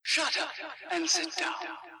Shut up and sit down.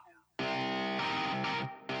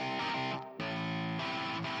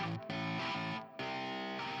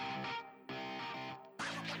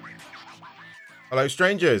 Hello,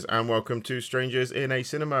 strangers, and welcome to Strangers in a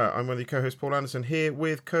Cinema. I'm one of the co-hosts, Paul Anderson, here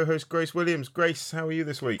with co-host Grace Williams. Grace, how are you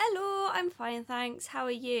this week? Hello, I'm fine, thanks. How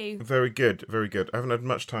are you? Very good, very good. I haven't had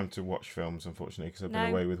much time to watch films, unfortunately, because I've been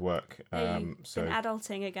away with work. You've been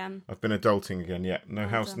adulting again. I've been adulting again. Yeah, no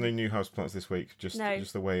new house plants this week. Just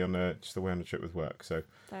away on a trip with work. So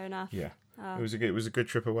fair enough. Yeah. Oh. It was a good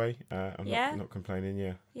trip away. I'm not complaining.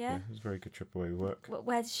 Yeah, it was a very good trip away with work.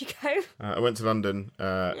 Where did you go? I went to London.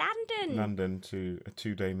 London to a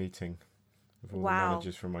 2-day meeting with all the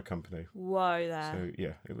managers from my company. Whoa, there. So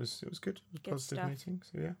yeah, it was good. It was a positive stuff. meeting.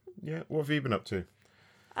 So yeah. What have you been up to?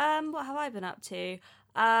 What have I been up to?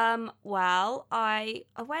 Well, I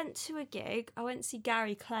went to a gig. I went to see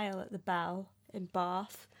Gary Clayle at the Bell in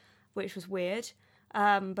Bath, which was weird.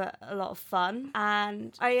 But a lot of fun,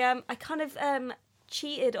 and I kind of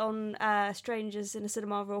cheated on Strangers in a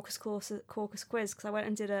Cinema Raucous Caucus quiz, because I went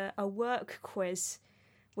and did a work quiz,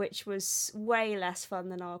 which was way less fun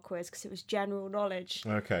than our quiz because it was general knowledge.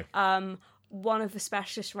 Okay. One of the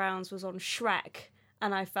specialist rounds was on Shrek,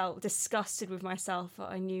 and I felt disgusted with myself that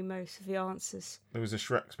I knew most of the answers. There was a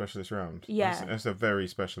Shrek specialist round. Yeah. That's a very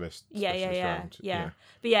specialist round. Yeah.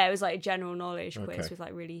 But yeah, it was like a general knowledge quiz with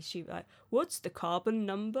like really stupid, like, what's the carbon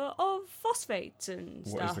number of phosphate and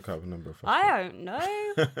stuff. What is the carbon number of phosphate? I don't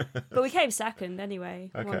know. But we came second anyway.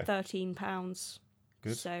 Okay. We won £13.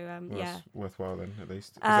 Good. So, well, yeah. that's worthwhile then, at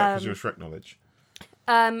least. Is that because your Shrek knowledge?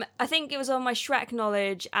 I think it was on my Shrek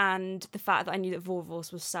knowledge and the fact that I knew that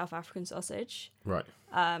Vorvors was South African sausage. Right.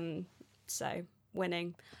 So,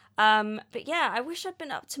 winning. But yeah, I wish I'd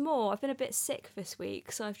been up to more. I've been a bit sick this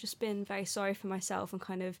week, so I've just been very sorry for myself and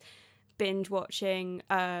kind of binge watching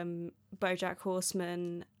BoJack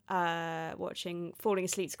Horseman, watching Falling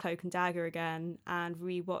Asleep to Cloak and Dagger again, and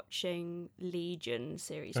rewatching Legion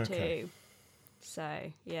Series 2.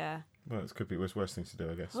 So, yeah. Well, it could be worse things to do,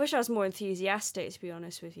 I guess. I wish I was more enthusiastic, to be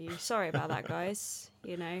honest with you. Sorry about that, guys.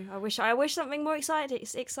 You know, I wish something more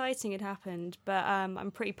exciting had happened. But I'm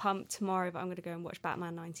pretty pumped tomorrow that I'm going to go and watch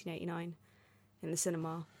Batman 1989 in the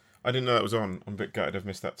cinema. I didn't know that was on. I'm a bit gutted I've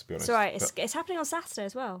missed that, to be honest. It's all right. It's happening on Saturday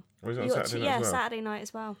as well. Oh, is it on Saturday night as well? Saturday night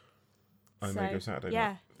as well. I may go Saturday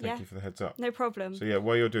night. Thank you for the heads up. No problem. So yeah,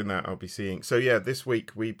 while you're doing that, I'll be seeing... So yeah, this week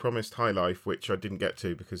we promised High Life, which I didn't get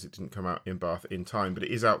to because it didn't come out in Bath in time, but it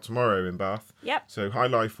is out tomorrow in Bath. Yep. So High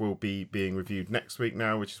Life will be being reviewed next week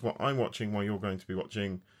now, which is what I'm watching while you're going to be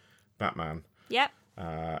watching Batman. Yep.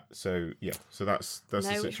 So that's the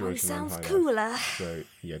situation. Which one sounds on High cooler. Life. So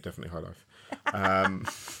yeah, definitely High Life.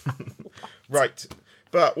 Right.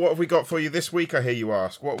 But what have we got for you this week, I hear you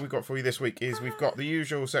ask? What we've got for you this week is we've got the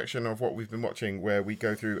usual section of what we've been watching, where we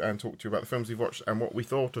go through and talk to you about the films we've watched and what we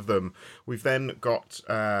thought of them. We've then got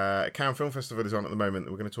Cannes Film Festival is on at the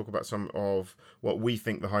moment. We're going to talk about some of what we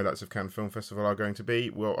think the highlights of Cannes Film Festival are going to be.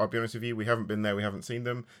 Well, I'll be honest with you, we haven't been there, we haven't seen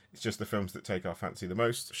them. It's just the films that take our fancy the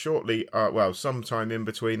most. Shortly, sometime in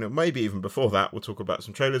between, or maybe even before that, we'll talk about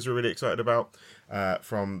some trailers we're really excited about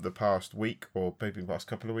from the past week, or maybe the past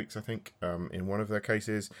couple of weeks, I think, in one of their cases.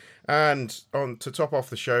 And to top off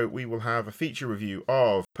the show, we will have a feature review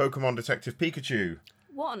of Pokemon Detective Pikachu.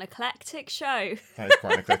 What an eclectic show. That is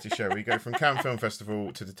quite an eclectic show. We go from Cannes Film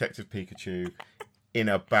Festival to Detective Pikachu in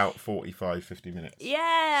about 45-50 minutes.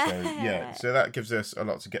 Yeah. So that gives us a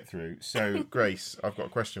lot to get through. So, Grace, I've got a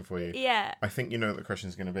question for you. Yeah. I think you know what the question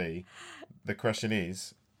is going to be. The question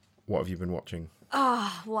is, what have you been watching?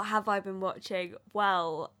 What have I been watching?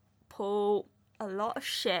 Well, Paul, a lot of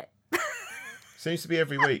shit. Seems to be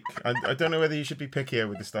every week. I don't know whether you should be pickier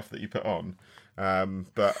with the stuff that you put on,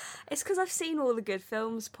 but... It's because I've seen all the good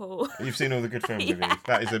films, Paul. You've seen all the good films, have you?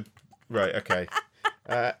 That is a... Right, okay.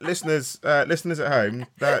 Listeners at home,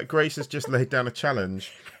 that Grace has just laid down a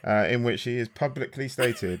challenge in which she has publicly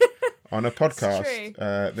stated on a podcast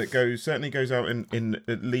that certainly goes out in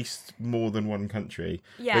at least more than one country,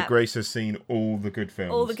 that Grace has seen all the good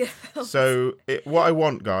films. All the good films. So what I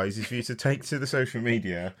want, guys, is for you to take to the social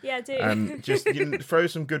media and just throw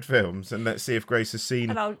some good films, and let's see if Grace has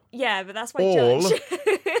seen but that's my judge.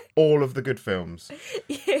 all of the good films.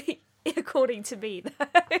 According to me, though.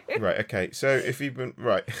 Right, okay. So if you've been...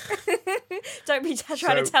 Right. Don't be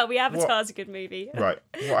trying to tell me Avatar's a good movie. Right.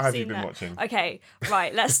 What have you been watching? Okay,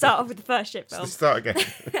 right. Let's start off with the first shit film. Let's start again.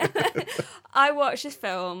 I watched this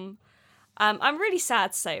film. I'm really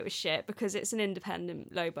sad to say it was shit because it's an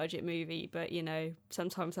independent, low-budget movie, but, you know,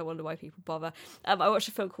 sometimes I wonder why people bother. I watched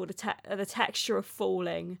a film called The Texture of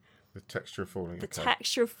Falling, The Texture of Falling. The okay.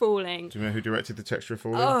 Texture of Falling. Do you know who directed The Texture of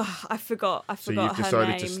Falling? Oh, I forgot. So you've her decided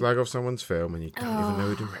name. to slag off someone's film and you can't even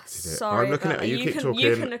know who directed it. Sorry I'm looking about at it. that. You keep talking.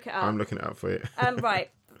 You can look it up. I'm looking it up for you. Right.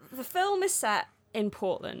 The film is set in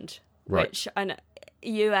Portland, Right. which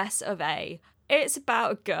US of A. It's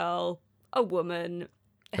about a girl, a woman.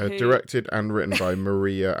 Who... Directed and written by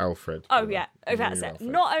Maria Alfred. Oh yeah, Maria that's it. Alfred.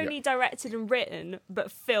 Not only directed and written, but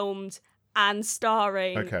filmed and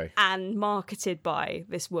starring and marketed by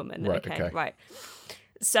this woman. Right. Right.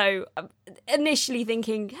 So initially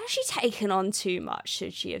thinking, has she taken on too much?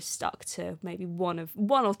 Should she have stuck to maybe one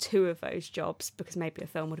or two of those jobs? Because maybe a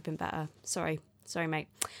film would have been better. Sorry, mate.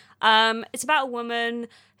 It's about a woman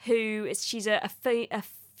she's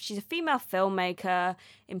a female filmmaker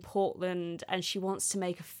in Portland, and she wants to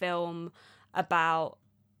make a film about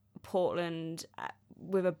Portland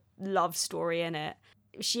with a love story in it.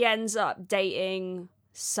 She ends up dating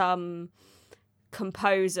some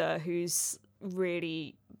composer who's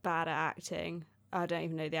really bad at acting. I don't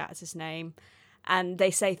even know the actor's name. And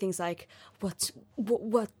they say things like, what's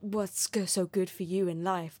so good for you in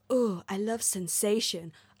life? Oh, I love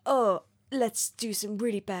sensation. Oh, let's do some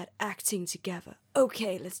really bad acting together.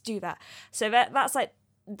 Okay, let's do that. So that's like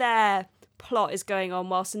their plot is going on,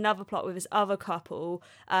 whilst another plot with this other couple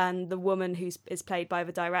and the woman who is played by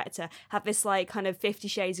the director have this like kind of 50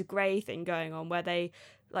 Shades of Grey thing going on where they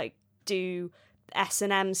like do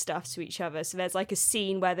S&M stuff to each other. So there's like a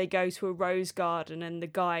scene where they go to a rose garden and the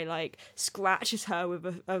guy like scratches her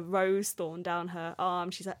with a rose thorn down her arm.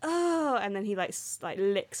 She's like, oh, and then he like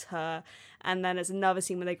licks her. And then there's another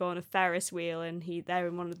scene where they go on a Ferris wheel and they're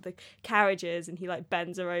in one of the carriages and he like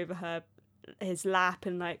bends her over his lap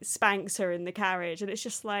and like spanks her in the carriage. And it's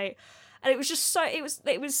just like, and it was just so,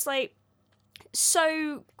 it was like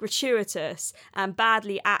so gratuitous and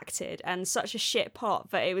badly acted and such a shit plot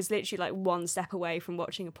that it was literally like one step away from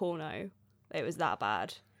watching a porno. It was that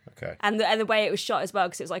bad. Okay. And the way it was shot as well,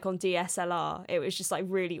 because it was like on DSLR, it was just like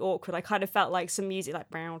really awkward. I kind of felt like some music like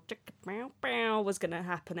bow, bow, bow was going to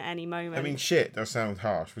happen at any moment. I mean, shit does sound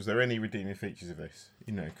harsh. Was there any redeeming features of this?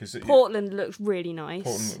 You know, because Portland looked really nice.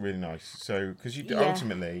 Portland looked really nice. So, because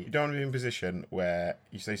ultimately, you don't want to be in a position where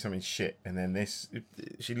you say something shit and then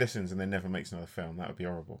she listens and then never makes another film. That would be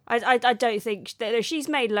horrible. I don't think she's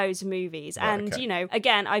made loads of movies, right, and you know,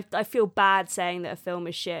 again, I feel bad saying that a film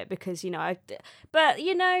is shit because but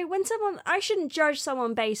you know, when I shouldn't judge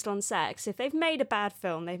someone based on sex. If they've made a bad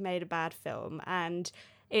film, they've made a bad film, and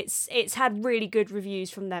it's had really good reviews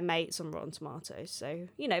from their mates on Rotten Tomatoes. So,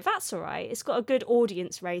 you know, that's all right. It's got a good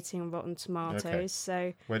audience rating on Rotten Tomatoes. Okay.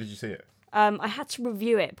 So where did you see it? I had to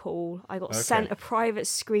review it, Paul. I got sent a private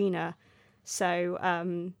screener.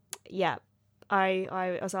 So, yeah,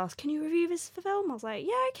 I was asked, can you review this film? I was like,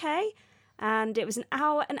 yeah, okay. And it was an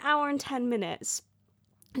hour and 10 minutes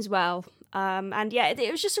as well. And yeah, it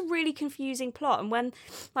was just a really confusing plot. And when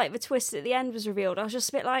like the twist at the end was revealed, I was just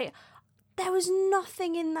a bit like, there was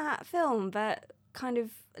nothing in that film that kind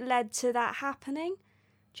of led to that happening.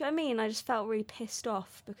 Do you know what I mean? I just felt really pissed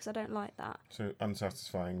off because I don't like that. So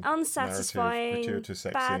unsatisfying, gratuitous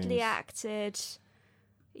sex badly scenes. Acted.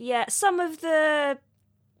 Yeah, some of the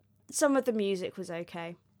music was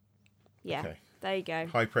okay. Yeah, okay. There you go.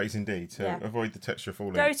 High praise indeed. So avoid The Texture of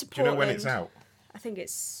Falling. Go to Portland. Do you know when it's out? I think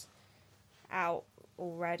it's out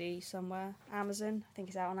already somewhere. Amazon. I think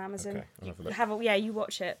it's out on Amazon. Okay, I'll have a look. You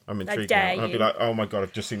watch it. I'm intrigued now. I'll be like, oh my god,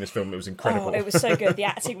 I've just seen this film. It was incredible. Oh, it was so good. The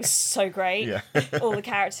acting was so great. Yeah. All the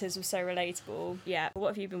characters were so relatable. Yeah. What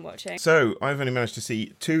have you been watching? So, I've only managed to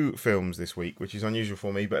see 2 films this week, which is unusual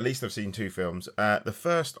for me, but at least I've seen 2 films. The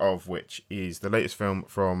first of which is the latest film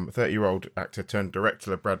from 30-year-old actor turned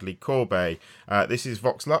director Bradley Corbet. This is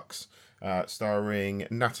Vox Lux. Starring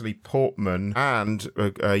Natalie Portman and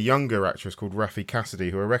a younger actress called Raffi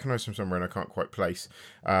Cassidy, who I recognise from somewhere and I can't quite place.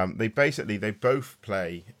 They both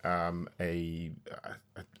play a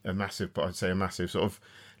massive, but I'd say a massive sort of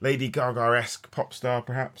Lady Gaga-esque pop star,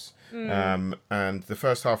 perhaps. And the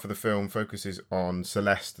first half of the film focuses on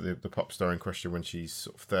Celeste, the pop star in question, when she's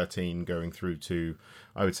sort of 13, going through to,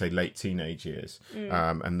 I would say, late teenage years.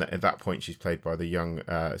 And at that point, she's played by the young,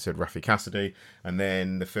 Raffi Cassidy. And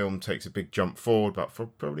then the film takes a big jump forward, but for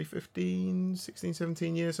probably 16,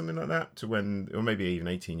 17 years, something like that, to when, or maybe even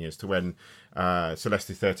 18 years, to when Celeste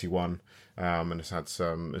is 31. And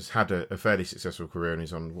has had a fairly successful career and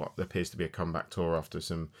is on what appears to be a comeback tour after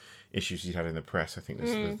some issues she's had in the press. I think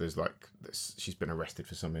she's been arrested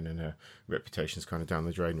for something and her reputation's kind of down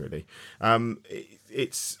the drain, really.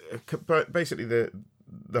 But basically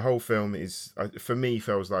the whole film is, for me,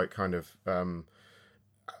 feels like kind of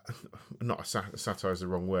not satire is the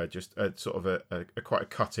wrong word, just a sort of a quite a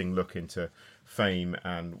cutting look into fame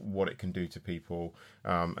and what it can do to people,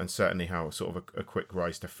 and certainly how sort of a quick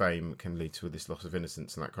rise to fame can lead to this loss of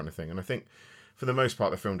innocence and that kind of thing. And I think for the most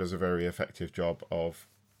part the film does a very effective job of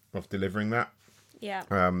delivering that. Yeah.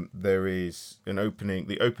 There is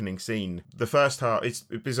the opening scene. The first half, it's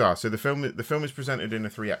bizarre. So the film is presented in a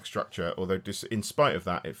 3-act structure, although in spite of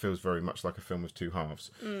that, it feels very much like a film with 2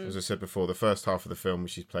 halves. As I said before, the first half of the film,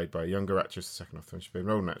 she's played by a younger actress. The second half, she's played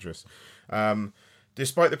by an older actress.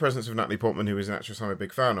 Despite the presence of Natalie Portman, who is an actress I'm a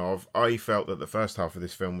big fan of, I felt that the first half of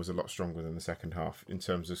this film was a lot stronger than the second half in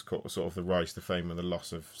terms of sort of the rise to fame and the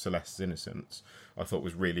loss of Celeste's innocence. I thought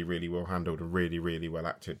was really, really well handled and really, really well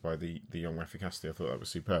acted by the young Raffi Casti. I thought that was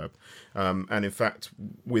superb. And in fact,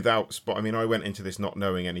 I went into this not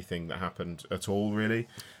knowing anything that happened at all, really.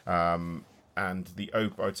 And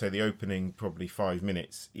I'd say the opening probably 5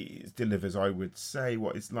 minutes delivers, I would say,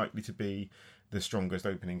 what is likely to be the strongest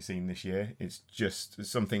opening scene this year. It's just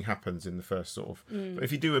something happens in the first sort of... But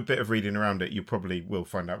if you do a bit of reading around it, you probably will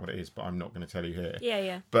find out what it is, but I'm not going to tell you here.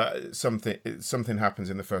 Yeah. But something happens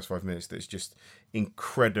in the first 5 minutes that's just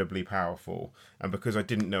incredibly powerful. And because I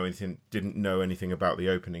didn't know anything about the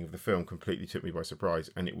opening of the film, completely took me by surprise.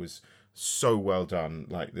 And it was so well done.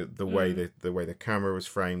 Like the way the camera was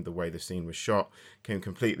framed, the way the scene was shot, came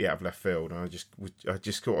completely out of left field. And I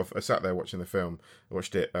just sort of, I sat there watching the film. I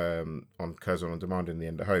watched it on Curzon on Demand in the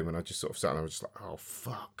end at home, and I just sort of sat there and I was just like, oh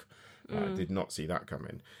fuck, I did not see that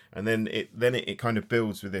coming. And then it kind of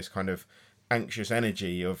builds with this kind of anxious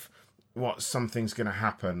energy of what something's going to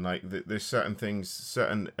happen. Like there's certain things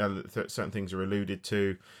are alluded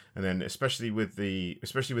to, and then especially with the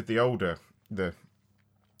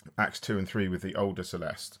acts 2 and 3 with the older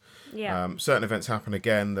Celeste. Yeah. Certain events happen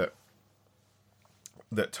again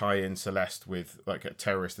that tie in Celeste with like a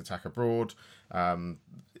terrorist attack abroad.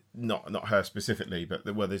 Not her specifically, but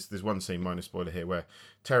there's one scene, minor spoiler here, where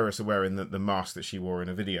terrorists are wearing the mask that she wore in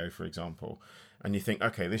a video, for example. And you think,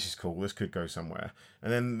 okay, this is cool, this could go somewhere.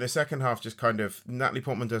 And then the second half just kind of... Natalie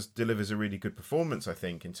Portman delivers a really good performance, I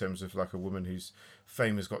think, in terms of like a woman whose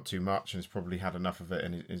fame has got too much and has probably had enough of it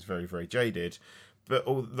and is very, very jaded. But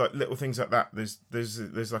all like little things like that,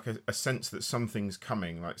 there's like a sense that something's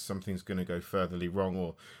coming, like something's going to go furtherly wrong,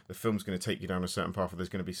 or the film's going to take you down a certain path, or there's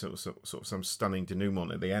going to be sort of some stunning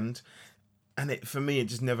denouement at the end. And for me, it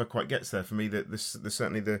just never quite gets there. For me,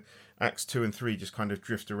 certainly the acts 2 and 3 just kind of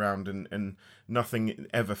drift around, and nothing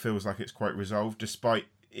ever feels like it's quite resolved, despite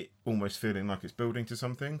it almost feeling like it's building to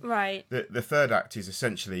something. Right. The third act is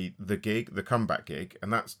essentially the comeback gig,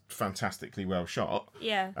 and that's fantastically well shot.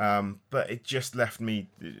 Yeah. But it just left me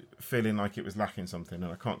feeling like it was lacking something,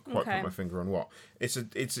 and I can't quite put my finger on what.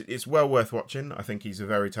 It's well worth watching. I think he's a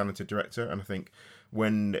very talented director, and I think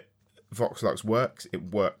when Vox Lux works,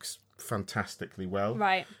 it works fantastically well.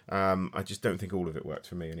 Right. I just don't think all of it worked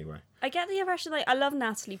for me anyway. I get the impression, like, I love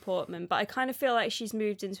Natalie Portman, but I kind of feel like she's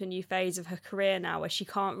moved into a new phase of her career now where she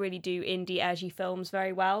can't really do indie edgy films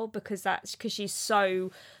very well because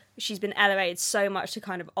she's been elevated so much to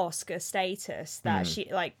kind of Oscar status that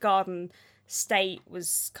she, like, Garden State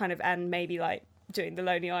was kind of, and maybe like doing the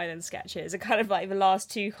Lonely Island sketches are kind of like the last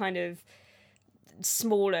two kind of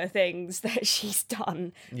smaller things that she's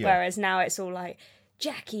done. Yeah. Whereas now it's all like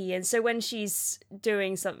Jackie, and so when she's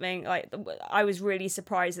doing something like, I was really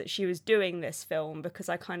surprised that she was doing this film because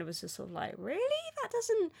I kind of was just sort of like, really? That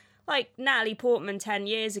doesn't, like, Natalie Portman 10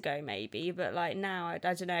 years ago maybe, but like now I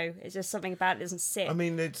don't know, it's just something about it doesn't sit. I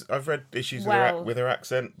mean, I've read issues with her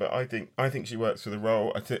accent, but I think she works for the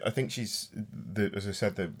role. I think she's as I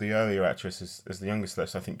said, the earlier actress as the younger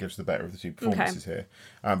Celeste, I think gives the better of the two performances here.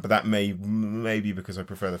 But that may be because I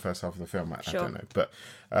prefer the first half of the film. I don't know, but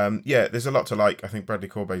yeah, there's a lot to like. I think Bradley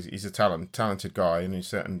Corbet, he's a talented guy, and he's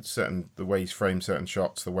certain the way he's framed certain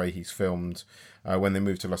shots, the way he's filmed. When they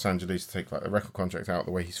moved to Los Angeles to take like a record contract out,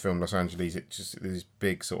 the way he's filmed Los Angeles, it just this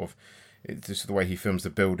big sort of, it's just the way he films the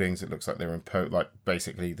buildings. It looks like they're like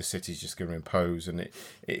basically the city's just going to impose, and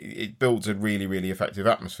it builds a really, really effective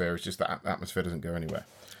atmosphere. It's just that atmosphere doesn't go anywhere.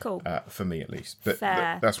 Cool. For me at least. But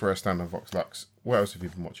that's where I stand on Vox Lux. What else have you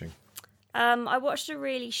been watching? I watched a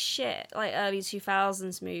really shit, like, early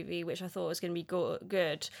 2000s movie, which I thought was going to be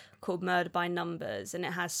good, called Murder by Numbers, and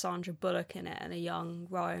it has Sandra Bullock in it and a young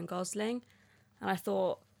Ryan Gosling. And I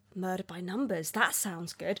thought, Murder by Numbers, that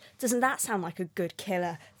sounds good. Doesn't that sound like a good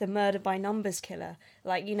killer? The Murder by Numbers killer.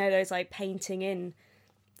 Like, you know, those, like, painting in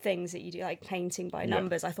things that you do, like painting by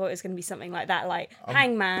numbers. I thought it was going to be something like that, like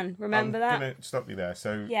Hangman. Remember that? I'm going to stop you there.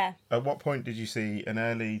 So, yeah. At what point did you see an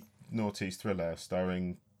early noughties thriller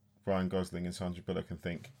starring Ryan Gosling and Sandra Bullock and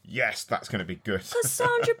think, yes, that's going to be good. Because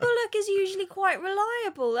Sandra Bullock is usually quite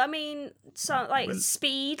reliable. I mean, so like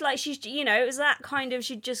Speed, like she's, you know, it was that kind of,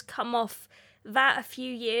 she'd just come off that a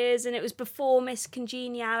few years, and it was before Miss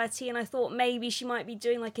Congeniality, and I thought maybe she might be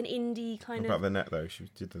doing like an indie kind About of. the Net though,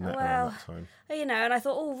 she did the Net around that time. You know, and I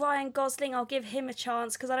thought, oh, Ryan Gosling, I'll give him a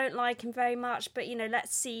chance because I don't like him very much, but you know,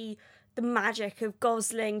 let's see the magic of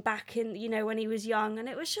Gosling back in, you know, when he was young, and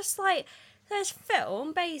it was just like this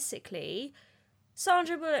film basically.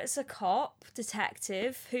 Sandra Bullock's a cop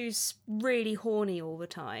detective who's really horny all the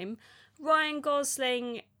time. Ryan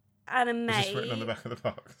Gosling and a mate. Is this written on the back of the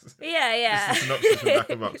box? Yeah. This is the synopsis on the back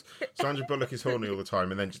of the box. Sandra Bullock is horny all the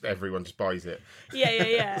time, and then just everyone just buys it.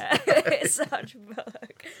 Yeah. Sandra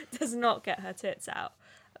Bullock does not get her tits out,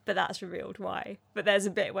 but that's revealed why. But there's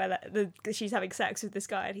a bit where she's having sex with this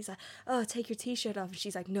guy, and he's like, "Oh, take your t-shirt off," and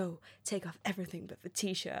she's like, "No, take off everything but the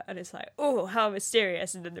t-shirt," and it's like, "Oh, how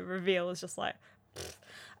mysterious!" And then the reveal is just like.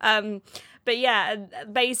 But yeah,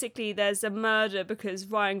 basically there's a murder because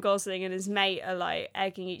Ryan Gosling and his mate are like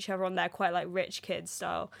egging each other on. They're quite like rich kid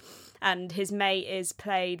style, and his mate is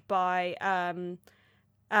played by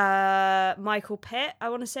Michael Pitt, I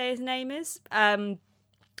want to say his name is, and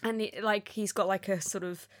he's got like a sort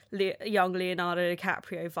of young Leonardo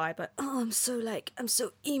DiCaprio vibe, like, oh, I'm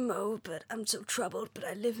so emo, but I'm so troubled, but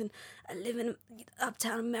I live in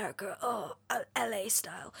uptown America, LA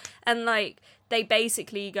style. And like they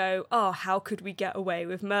basically go, oh, how could we get away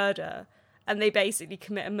with murder? And they basically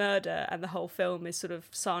commit a murder, and the whole film is sort of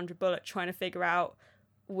Sandra Bullock trying to figure out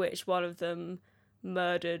which one of them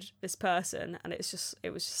murdered this person, and it was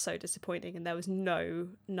just so disappointing, and there was no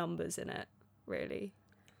numbers in it really.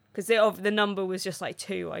 Because the number was just like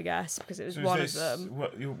 2, I guess, because it was so one of them.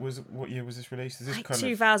 What year was this released? Is this like kind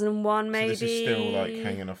 2001, of, maybe? So this is still like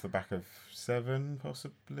hanging off the back of 7,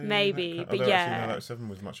 possibly? Maybe, but although yeah. Actually, no, like 7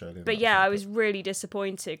 was much earlier. But yeah, I was really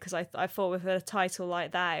disappointed because I thought with a title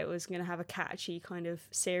like that, it was going to have a catchy kind of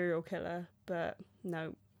serial killer, but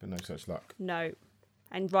no. But no such luck. No.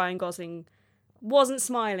 And Ryan Gosling wasn't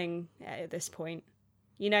smiling at this point.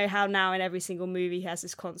 You know how now in every single movie he has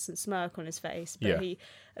this constant smirk on his face. But yeah.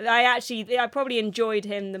 I probably enjoyed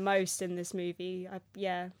him the most in this movie. I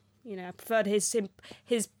preferred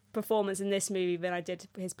his performance in this movie than I did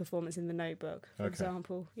his performance in The Notebook, for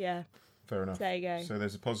example. Yeah. Fair enough. There you go. So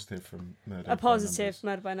there's a positive from Murder A positive,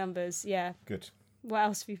 Murder by Numbers, yeah. Good. What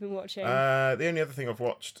else have you been watching? The only other thing I've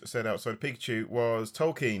watched, said outside of Pikachu, was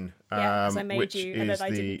Tolkien. Yeah, because I made you, and then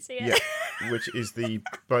I didn't see it. Yeah, which is the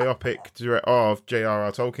biopic of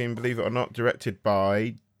J.R.R. Tolkien, believe it or not, directed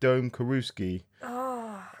by Dome Karuski.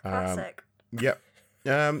 Oh, classic. Yep.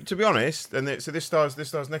 To be honest, so this stars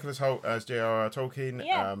Nicholas Hoult as J.R.R. Tolkien,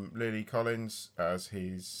 Yeah. Lily Collins as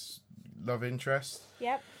his love interest.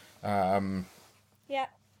 Yep.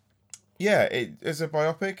 Yeah, as a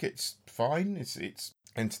biopic, it's fine. It's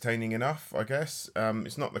entertaining enough, I guess.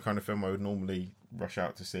 It's not the kind of film I would normally rush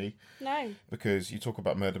out to see. No. Because you talk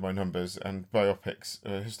about Murder by Numbers and biopics,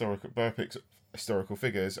 historical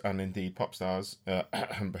figures, and indeed pop stars,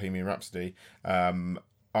 Bohemian Rhapsody,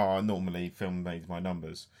 are normally film made by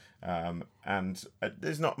numbers. And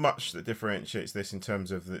there's not much that differentiates this in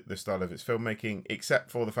terms of the style of its filmmaking,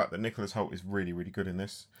 except for the fact that Nicholas Hoult is really, really good in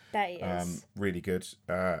this. That he is. Really good.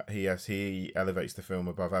 He elevates the film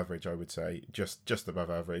above average, I would say, just above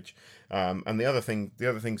average. And the other things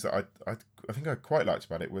that I think I quite liked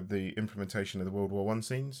about it were the implementation of the World War I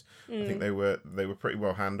scenes. I think they were pretty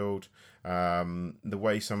well handled. The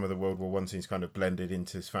way some of the World War I scenes kind of blended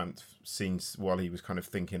into his scenes while he was kind of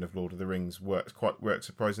thinking of Lord of the Rings worked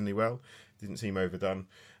surprisingly well. Didn't seem overdone.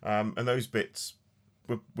 And those bits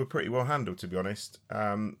were pretty well handled, to be honest.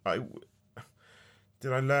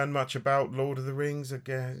 Did I learn much about Lord of the Rings? I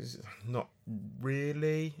guess not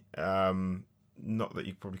really. Not that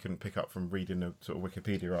you probably couldn't pick up from reading a sort of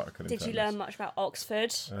Wikipedia article. Did you learn much about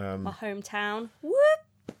Oxford, my hometown?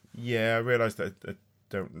 Whoop! Yeah, I realised that I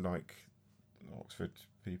don't like Oxford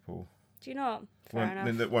people. Do you not? Fair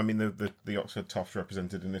enough. I mean, the Oxford toffs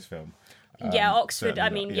represented in this film. Yeah, Oxford. I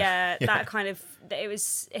mean, yeah, that kind of. It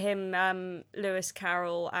was him, Lewis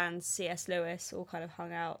Carroll, and C.S. Lewis all kind of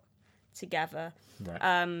hung out together.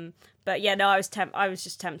 Right. But yeah, no, I was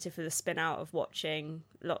just tempted for the spin out of watching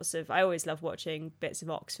lots of. I always love watching bits of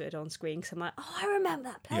Oxford on screen because I'm like, oh, I remember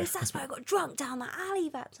that place. Yeah. That's where I got drunk down that alley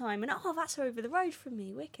that time, and oh, that's over the road from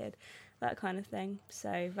me. Wicked, that kind of thing.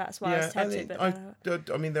 So that's why I was tempted.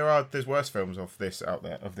 I mean, there's worse films of this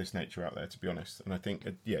nature out there, to be honest. And I think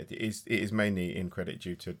it is mainly in credit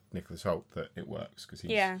due to Nicholas Hoult that it works because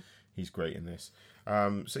he's great in this.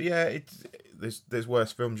 So yeah, there's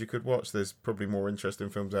worse films you could watch. There's probably more interesting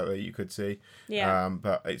films out there you could see. Yeah.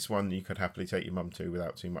 But it's one you could happily take your mum to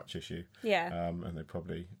without too much issue. Yeah. And they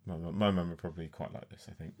probably my mum would probably quite like this,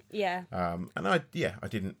 I think. Yeah. And I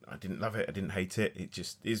didn't love it. I didn't hate it. It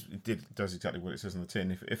just does exactly what it says on the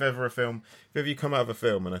tin. If ever you come out of a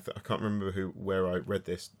film, and I can't remember where I read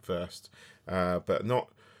this first, but not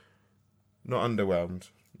underwhelmed.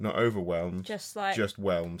 Not overwhelmed, just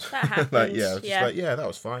whelmed. That happened. That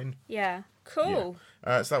was fine. Yeah, cool.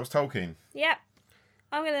 Yeah. So that was Tolkien. Yep.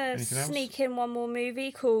 I'm going to sneak in one more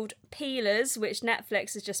movie called Peelers, which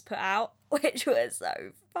Netflix has just put out, which was so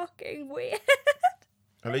fucking weird.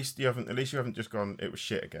 At least you haven't just gone, it was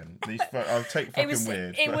shit again. At least I'll take fucking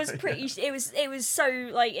weird. It was pretty, it was so,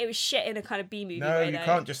 like, it was shit in a kind of B-movie way, No, you though.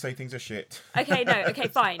 can't just say things are shit. Okay,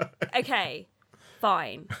 fine. Okay,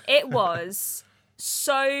 fine. It was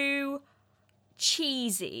so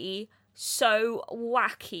cheesy, so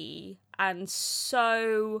wacky, and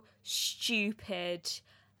so stupid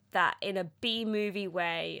that in a B-movie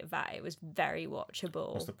way that it was very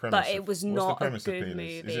watchable. What's the premise? But it was not a good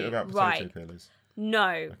movie. Is it about potato peelers? No,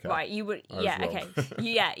 Okay. right, you would, I was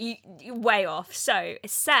wrong. you way off. So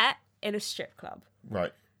it's set in a strip club.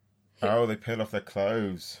 Right. Oh, they peel off their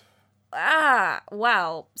clothes.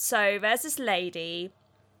 Well, so there's this lady,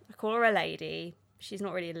 I call her a lady. She's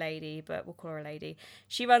not really a lady, but we'll call her a lady.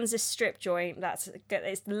 She runs this strip joint.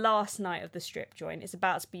 It's the last night of the strip joint. It's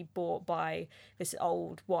about to be bought by this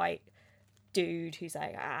old white dude who's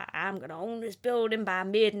like, I'm going to own this building by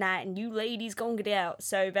midnight and you ladies going to get out.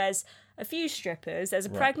 So there's a few strippers. There's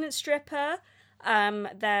a pregnant stripper.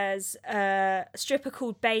 There's a stripper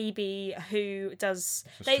called Baby who does.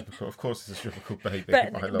 Of course, it's a stripper called Baby.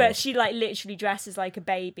 But she like literally dresses like a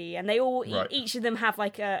baby, and they all each of them have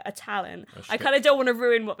like a talent. I kind of don't want to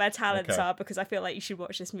ruin what their talents are because I feel like you should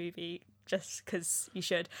watch this movie just because you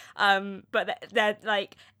should. But they're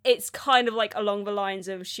like, it's kind of like along the lines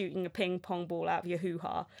of shooting a ping pong ball out of your hoo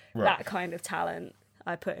ha. That kind of talent.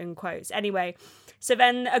 I put in quotes. Anyway, so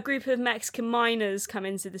then a group of Mexican miners come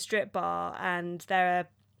into the strip bar and they're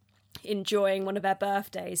enjoying one of their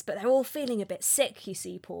birthdays, but they're all feeling a bit sick, you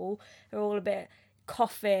see, Paul. They're all a bit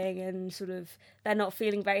coughing and sort of, they're not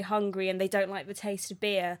feeling very hungry and they don't like the taste of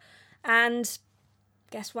beer. And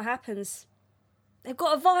guess what happens? They've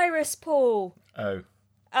got a virus, Paul. Oh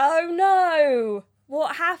no!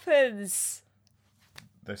 What happens?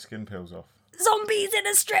 Their skin peels off. Zombies in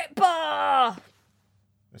a strip bar!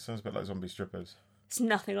 It sounds a bit like zombie strippers. It's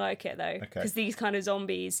nothing like it, though. Okay. Because these kind of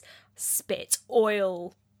zombies spit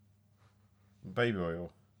oil. Baby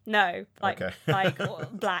oil? No, like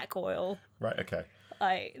black oil. Right, okay.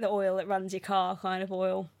 Like the oil that runs your car kind of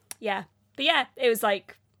oil. Yeah. But yeah, it was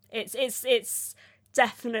like, it's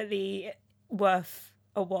definitely worth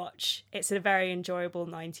a watch. It's a very enjoyable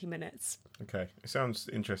 90 minutes. Okay, it sounds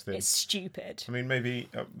interesting. It's stupid. I mean, maybe,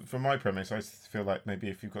 from my premise, I feel like maybe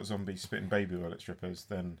if you've got zombies spitting baby oil at strippers,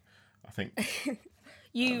 then I think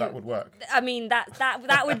that would work. I mean,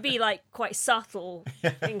 that would be, like, quite subtle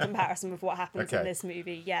in comparison with what happens in this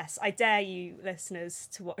movie. Yes, I dare you, listeners,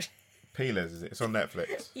 to watch. Peelers, is it? It's on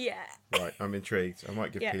Netflix. Yeah. Right, I'm intrigued. I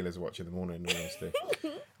might give Peelers a watch in the morning, in all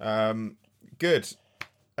honesty. Good.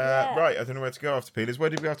 Right, I don't know where to go after Peelers. Where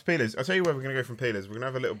did we go after Peelers? I'll tell you where we're going to go from Peelers. We're going to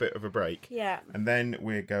have a little bit of a break. Yeah. And then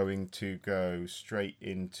we're going to go straight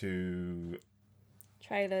into...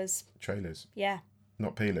 Trailers. Yeah.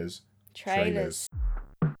 Not Peelers. Trailers.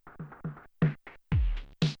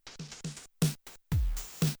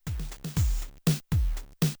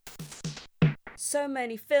 So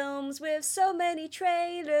many films with so many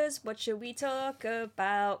trailers. What should we talk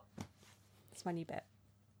about? It's my new bit.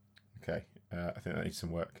 Okay. I think that needs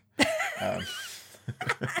some work. Oh,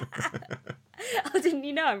 didn't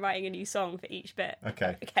you know I'm writing a new song for each bit?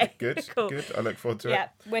 Okay. Good. Cool. Good. I look forward to it. Yeah,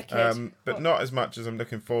 wicked. But not as much as I'm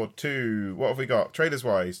looking forward to. What have we got?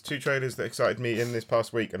 Trailers-wise, 2 trailers that excited me in this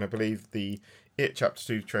past week, and I believe the It Chapter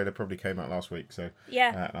 2 trailer probably came out last week, so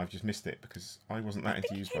and I've just missed it because I wasn't that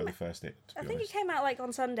enthused by the first It, to be think honest. it came out like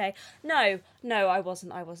on Sunday. No, I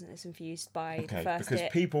wasn't as infused by the first because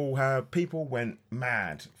It. people went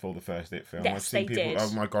mad for the first It film. Yes, I've seen they people, did.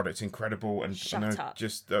 oh my god, it's incredible, and Shut up.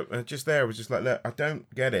 just there I was just like, look, I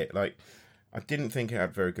don't get it. Like, I didn't think it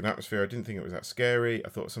had very good atmosphere. I didn't think it was that scary. I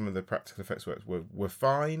thought some of the practical effects were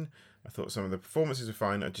fine. I thought some of the performances were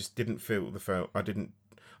fine. I just didn't feel the film. I didn't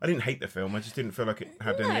hate the film. I just didn't feel like it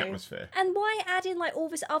had any atmosphere. And why add in like all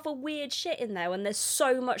this other weird shit in there when there's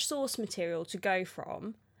so much source material to go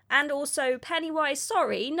from? And also Pennywise,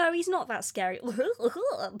 sorry, no, he's not that scary.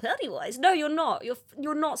 Pennywise, no, you're not.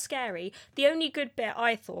 You're not scary. The only good bit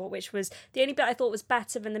I thought, the only bit I thought was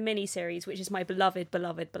better than the miniseries, which is my beloved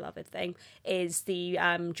thing, is the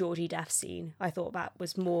Georgie death scene. I thought that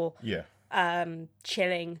was more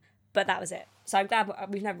chilling, but that was it. So I'm glad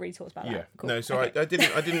we've never really talked about that. Yeah, Cool. no, so Okay. I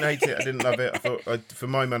didn't hate it. I didn't love it. I thought, for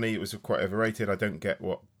my money, it was quite overrated. I don't get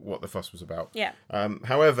what the fuss was about. Yeah.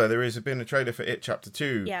 However, there has been a trailer for It Chapter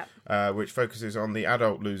 2, which focuses on the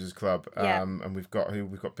Adult Losers Club. And we've got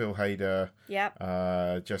Bill Hader,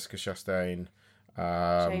 Jessica Chastain,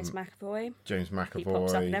 James McAvoy. He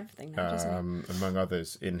pops up in everything now, doesn't he? among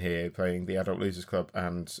others in here playing the Adult Losers Club,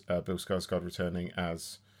 and Bill Skarsgård returning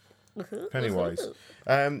as Pennywise.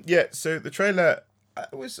 So the trailer, I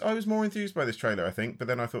was more enthused by this trailer, I think, but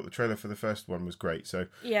then I thought the trailer for the first one was great. So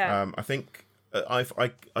I think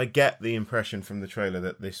I get the impression from the trailer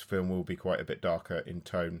that this film will be quite a bit darker in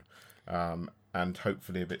tone, and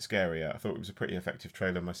hopefully a bit scarier. I thought it was a pretty effective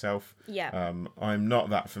trailer myself. Yeah. I'm not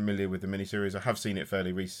that familiar with the miniseries. I have seen it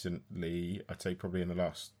fairly recently. I'd say probably in the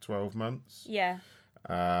last 12 months. Yeah.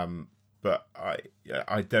 But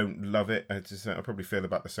I don't love it. I probably feel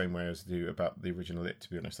about the same way as I do about the original It, to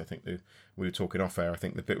be honest. I think we were talking off air. I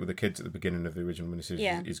think the bit with the kids at the beginning of the original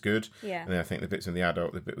miniseries is good. Yeah. And then I think the bit with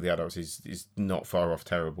the adults is not far off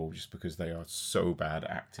terrible, just because they are so bad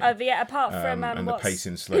at acting. Oh, yeah, apart from... and the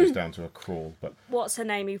pacing slows down to a crawl. But what's her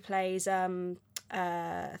name who plays Thingy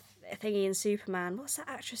in Superman? What's that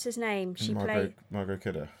actress's name? Margot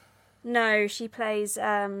Kidder. No, she plays...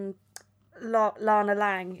 Lana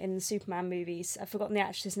Lang in the Superman movies. I've forgotten the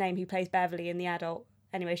actress's name who plays Beverly in the adult.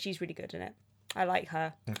 Anyway, she's really good in it. I like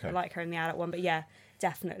her. Okay. I like her in the adult one, but yeah,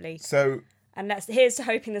 definitely. So, and here's to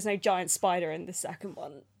hoping there's no giant spider in the second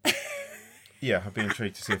one. yeah, I'd be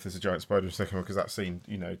intrigued to see if there's a giant spider in the second one, because that scene,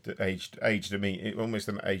 aged almost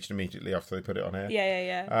aged immediately after they put it on air.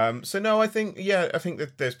 Yeah. So no, I think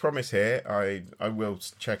that there's promise here. I will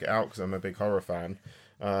check it out because I'm a big horror fan.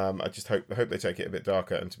 I just hope they take it a bit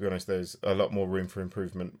darker, and to be honest, there's a lot more room for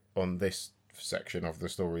improvement on this section of the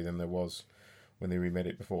story than there was when they remade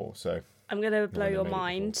it before. So I'm going to blow your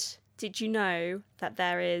mind. Did you know that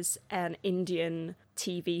there is an Indian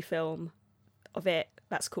TV film of it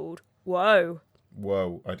that's called Whoa?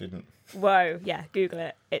 Whoa, I didn't. Whoa, yeah, Google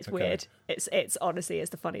it. It's Okay. weird. It's honestly,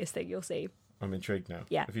 it's the funniest thing you'll see. I'm intrigued now.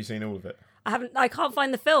 Yeah. Have you seen all of it? I can't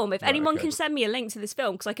find the film. If anyone okay. can send me a link to this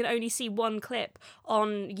film, because I can only see one clip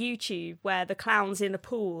on YouTube where the clown's in a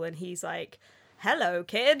pool and he's like, "Hello,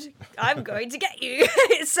 kid, I'm going to get you."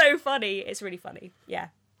 It's so funny. It's really funny. Yeah.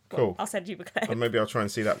 Cool. I'll send you the clip. Or maybe I'll try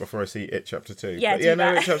and see that before I see It Chapter 2. Yeah, but do no,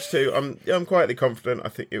 that. It Chapter 2, I'm quietly confident. I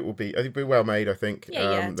think it'll be well made, I think.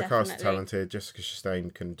 Yeah, the cast is definitely. talented. Jessica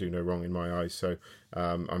Chastain can do no wrong in my eyes, so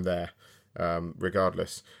I'm there.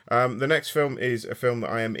 Regardless. The next film is a film that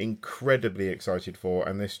I am incredibly excited for,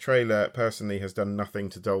 and this trailer personally has done nothing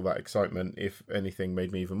to dull that excitement. If anything,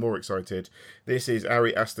 made me even more excited. This is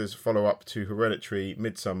Ari Aster's follow-up to Hereditary,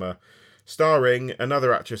 Midsummer, starring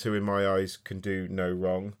another actress who in my eyes can do no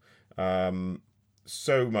wrong.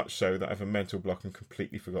 So much so that I have a mental block and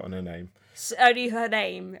completely forgotten her name. Only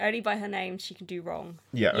by her name she can do wrong.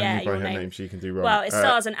 Yeah, only by your her name she can do wrong. Well, it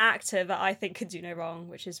stars an actor that I think could do no wrong,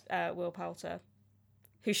 which is Will Poulter,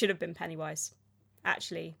 who should have been Pennywise,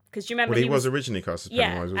 actually. Because do you remember he was originally cast as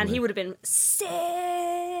Pennywise, wasn't and he would have been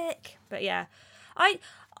sick. But yeah, I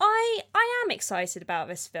am excited about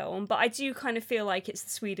this film, but I do kind of feel like it's the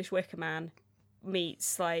Swedish Wicker Man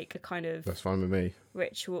meets like a kind of That's fine with me.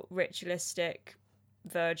 ritualistic,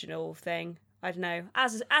 virginal thing. I don't know.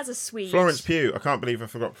 As a Swede, Florence Pugh. I can't believe I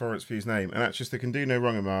forgot Florence Pugh's name. An actress that can do no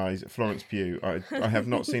wrong in my eyes. Florence Pugh. I have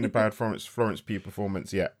not seen a bad Florence Pugh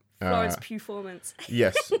performance yet. Florence Pugh performance.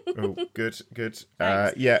 Yes. Oh, good.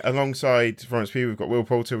 Thanks. Alongside Florence Pugh, we've got Will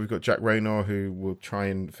Poulter. We've got Jack Raynor, who will try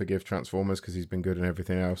and forgive Transformers because he's been good in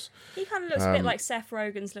everything else. He kind of looks a bit like Seth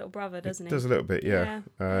Rogen's little brother, doesn't he? Does a little bit, yeah.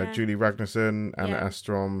 Julie Ragnarsson, Anna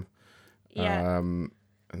Astrom. Yeah.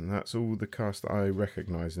 And that's all the cast that I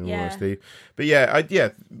recognise in all Yeah. honesty. But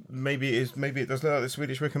maybe it does look like the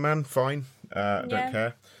Swedish Wicker Man. Fine, don't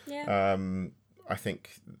care. Yeah. I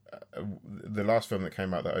think the last film that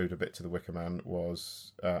came out that owed a bit to the Wicker Man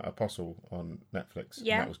was Apostle on Netflix.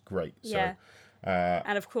 Yeah. And that was great. Yeah. So,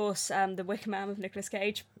 and of course, the Wicker Man with Nicolas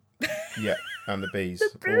Cage. yeah, and the bees.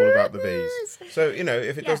 All about the bees. So,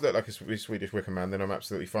 if it Yeah. does look like a Swedish Wicker Man, then I'm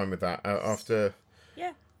absolutely fine with that.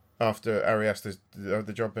 After Ari Aster's,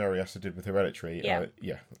 the job Ari Aster did with Hereditary, I'm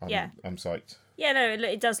psyched. Yeah, no,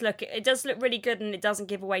 it does look really good, and it doesn't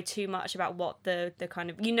give away too much about what the kind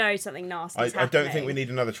of something nasty is I happening. don't think we need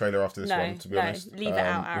another trailer after this one, to be honest. Leave it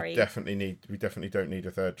out, Ari. We definitely don't need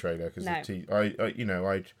a third trailer because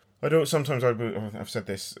I don't. Sometimes I've said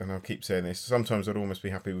this and I'll keep saying this. Sometimes I'd almost be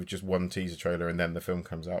happy with just one teaser trailer and then the film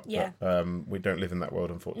comes out. Yeah. But we don't live in that world,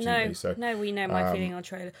 unfortunately. No, we know my feeling on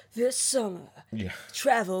trailer. This summer,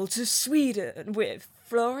 travel to Sweden with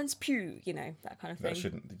Florence Pugh. That kind of thing. That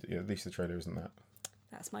shouldn't. At least the trailer isn't that.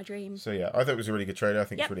 That's my dream. So yeah, I thought it was a really good trailer. I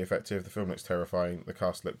think it's really effective. The film looks terrifying. The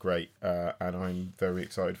cast looked great, and I'm very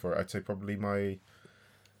excited for it. I'd say probably my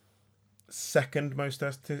second most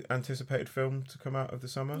anticipated film to come out of the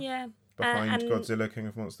summer. Yeah. Behind Godzilla, King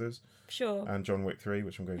of Monsters. Sure. And John Wick 3,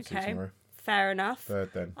 which I'm going to see tomorrow. Fair enough. Third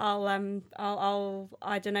then. I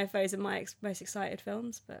don't know if those are my most excited for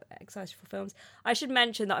films. I should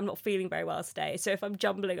mention that I'm not feeling very well today, so if I'm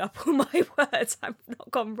jumbling up all my words, I've not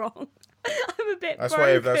gone wrong. I'm a bit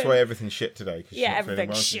broken. That's why everything's shit today. Yeah,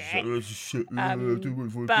 everything's shit.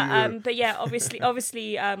 But yeah,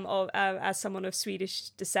 obviously, as someone of Swedish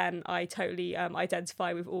descent, I totally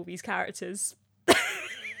identify with all these characters.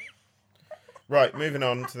 Right, moving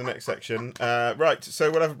on to the next section. Right, so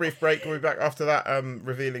we'll have a brief break. We'll be back after that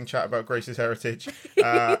revealing chat about Grace's heritage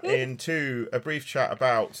into a brief chat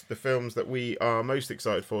about the films that we are most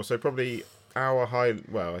excited for. So probably our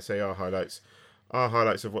highlights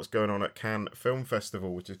of what's going on at Cannes Film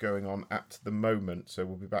Festival, which is going on at the moment. So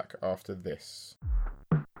we'll be back after this.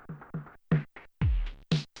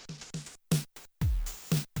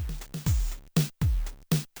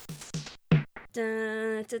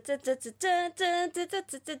 That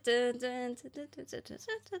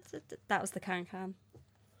was the can,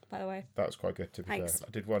 by the way. That was quite good, to be Thanks. fair.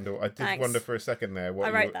 I did wonder for a second there. I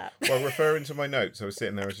wrote that. While referring to my notes, I was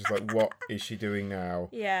sitting there, I was just like, what is she doing now?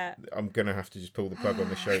 Yeah. I'm going to have to just pull the plug on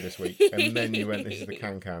the show this week. And then you went, this is the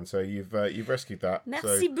can. So you've rescued that.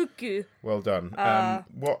 Merci beaucoup. Well done.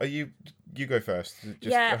 What are you... You go first.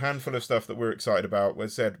 Just a handful of stuff that we're excited about. We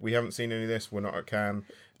said we haven't seen any of this. We're not at Cannes.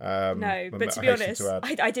 No, but to be honest,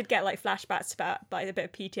 I did get like flashbacks about a bit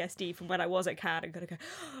of PTSD from when I was at Cannes and gonna go,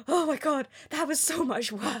 oh my god, that was so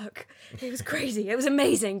much work. It was crazy. It was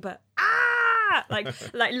amazing, but like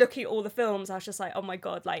looking at all the films, I was just like, oh my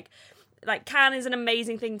god, like Cannes is an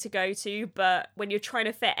amazing thing to go to, but when you're trying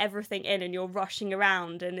to fit everything in and you're rushing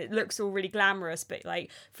around and it looks all really glamorous, but like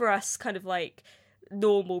for us, kind of like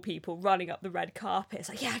normal people running up the red carpet, it's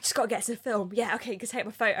like, yeah, I just gotta get to the film. Yeah, okay, you can take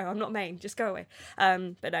my photo. I'm not Maine, just go away.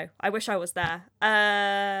 But no, I wish I was there.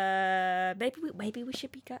 Maybe we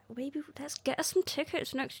should be. Maybe let's get us some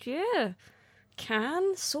tickets next year.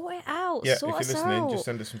 Sort it out. Yeah, sort if you're us listening, out. just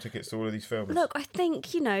send us some tickets to all of these films. Look, I think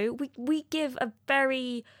we give a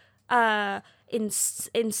very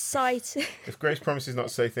insight. If Grace promises not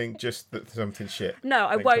to say things, just that something shit. No,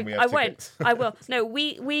 I won't. I won't. I will. No,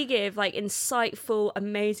 we give like insightful,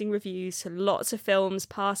 amazing reviews to lots of films,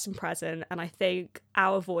 past and present, and I think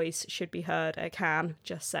our voice should be heard at Cannes.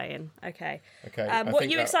 Just saying. Okay. Okay. What are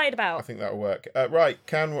you excited about? I think that'll work. Right,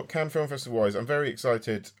 Cannes Film Festival wise, I'm very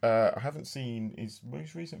excited. I haven't seen his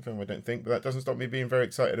most recent film, I don't think, but that doesn't stop me being very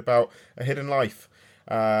excited about A Hidden Life.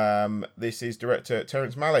 This is director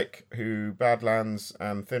Terrence Malick, who Badlands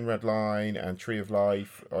and Thin Red Line and Tree of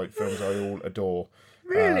Life are films I all adore.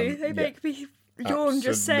 Really? They make me yawn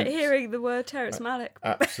just hearing the word Terrence Malick.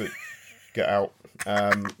 Absolutely. Get out.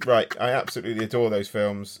 Right, I absolutely adore those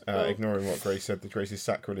films, ignoring what Grace said. Grace is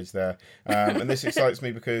sacrilege there. And this excites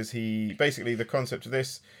me because the concept of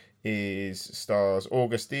this stars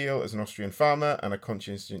August Diehl as an Austrian farmer and a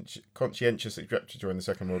conscientious objector during the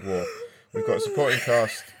Second World War. We've got a supporting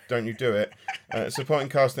cast, don't you do it, supporting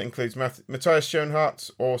cast that includes Matthias Schoenhardt,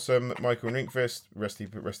 awesome, Michael Nyqvist, rest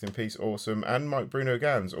in peace, awesome, and Bruno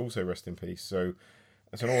Ganz, also rest in peace. So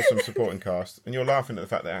it's an awesome supporting cast. And you're laughing at the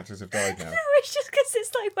fact that actors have died now. No, it's just because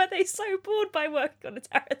it's like, were they so bored by working on a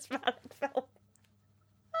Terrence Malick film?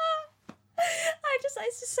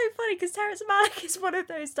 It's just so funny because Terrence Malick is one of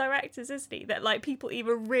those directors, isn't he, that like people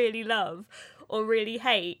either really love or really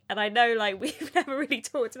hate. And I know like we've never really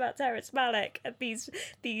talked about Terrence Malick and these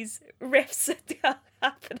riffs are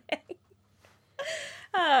happening.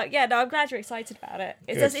 Yeah, no, I'm glad you're excited about it.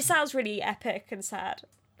 It sounds really epic and sad.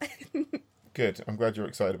 Good. I'm glad you're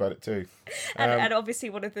excited about it too. And obviously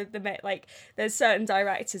one of the like, there's certain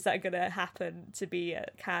directors that are going to happen to be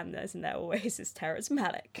at Cannes, isn't there always, is Terrence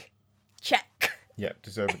Malick. Check. Yeah,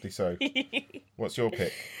 deservedly so. What's your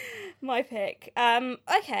pick? My pick.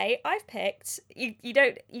 Okay, I've picked. You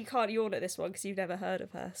can't yawn at this one because you've never heard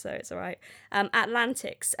of her, so it's all right.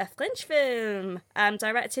 Atlantics, a French film,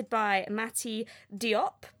 directed by Mati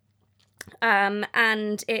Diop.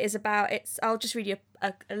 And it is about I'll just read you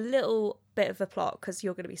a little bit of the plot because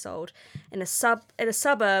you're going to be sold. In a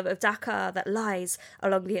suburb of Dakar that lies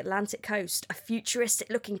along the Atlantic coast, a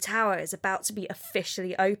futuristic-looking tower is about to be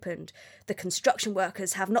officially opened. The construction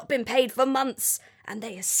workers have not been paid for months, and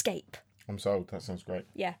they escape. I'm sold. That sounds great.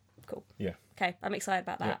 Yeah, cool. Yeah. Okay, I'm excited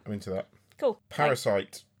about that. Yeah, I'm into that. Cool.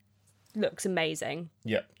 Parasite. Looks amazing.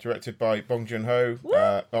 Yeah, directed by Bong Joon-ho,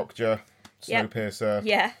 Okja,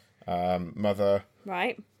 Snowpiercer, Mother.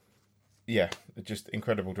 Right. Yeah, just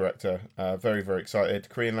incredible director. Very, very excited.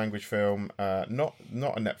 Korean language film. Not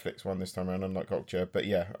a Netflix one this time around, unlike Okja, but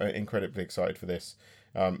yeah, incredibly excited for this.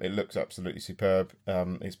 It looks absolutely superb.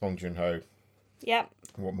 It's Bong Joon-ho. Yep.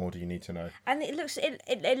 What more do you need to know? And it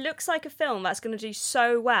looks like a film that's going to do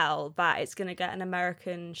so well that it's going to get an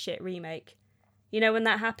American shit remake. You know when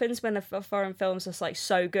that happens, when a foreign film's just like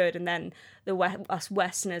so good, and then us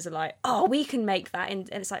Westerners are like, oh, we can make that, and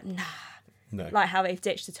it's like, nah. No. Like how they've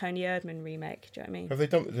ditched the Tony Erdmann remake. Do you know what I mean? Have they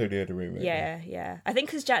done the Tony Erdmann remake? Yeah. I think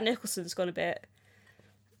because Jack Nicholson's gone a bit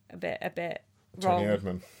wrong. Tony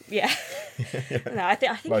Erdmann. Yeah. No, I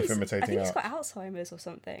think Life he's imitating got art. Alzheimer's or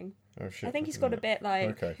something. Oh shit! I think he's got a bit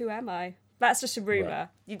like, Okay. who am I? That's just a rumour.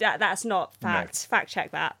 Right. That's not fact. No. Fact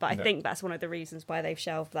check that. But I No. think that's one of the reasons why they've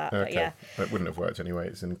shelved that. Okay. But yeah. It wouldn't have worked anyway.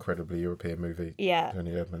 It's an incredibly European movie. Yeah.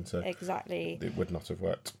 Tony Erdmann, so Exactly. it would not have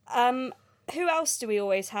worked. Who else do we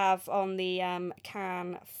always have on the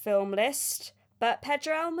Cannes film list but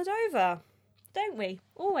Pedro Almodovar? Don't we?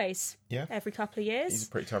 Always. Yeah. Every couple of years. He's a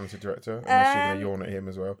pretty talented director. Unless you're going to yawn at him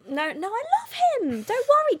as well. No, I love him. Don't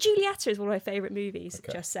worry, Giulietta is one of my favourite movies.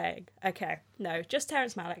 Okay. Just saying. Okay, no, just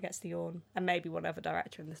Terrence Malick gets the yawn, and maybe one other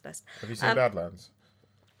director in this list. Have you seen Badlands?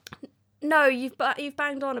 No, you've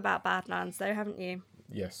banged on about Badlands though, haven't you?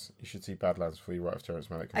 Yes, you should see Badlands before you write off Terrence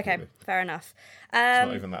Malick Okay, completely. fair enough. It's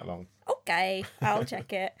not even that long. Okay, I'll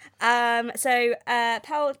check it. So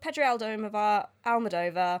Pedro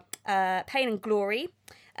Almodovar, Pain and Glory.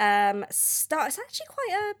 It's actually quite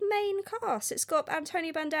a main cast. It's got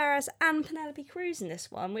Antonio Banderas and Penelope Cruz in this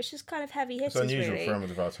one, which is kind of heavy hitters. It's unusual really. for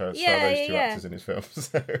Almodovar to star those two Yeah. actors in his films.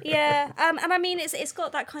 So. Yeah, and I mean it's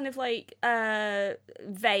got that kind of like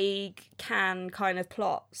vague kind of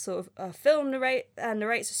plot. Sort of a film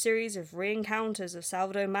narrates a series of re-encounters of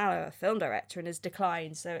Salvador Malo, a film director, in his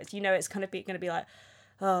decline. So it's it's kind of going to be like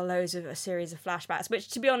loads of a series of flashbacks, which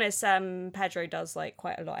to be honest, Pedro does like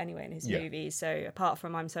quite a lot anyway in his movies. So apart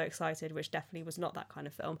from I'm So Excited, which definitely was not that kind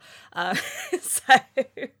of film. So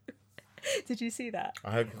did you see that?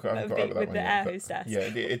 I haven't got over that with one the yet, air but hostess. Yeah,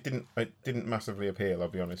 it didn't massively appeal. I'll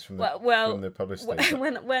be honest from the from the publicity.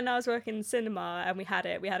 When I was working in cinema and we had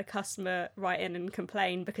a customer write in and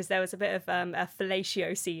complain because there was a bit of a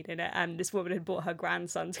fellatio scene in it, and this woman had brought her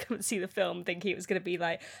grandson to come and see the film, thinking it was going to be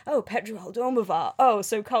like, oh, Pedro Almodovar, oh,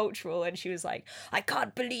 so cultural, and she was like, I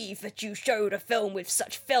can't believe that you showed a film with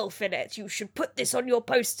such filth in it. You should put this on your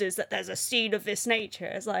posters that there's a scene of this nature.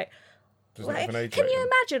 It's like, Doesn't have an age can you rating.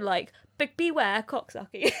 imagine like beware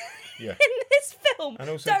cocksucking Yeah. in this film? And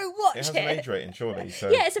also, don't watch it has an age rating, surely.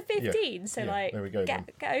 So, yeah, it's a 15, so Yeah, like, there we go, get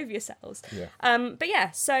over yourselves. Yeah. But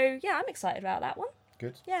yeah, so yeah, I'm excited about that one.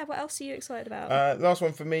 Good. Yeah, what else are you excited about? Last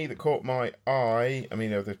one for me that caught my eye. I mean,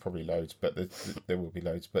 there's probably loads, but there will be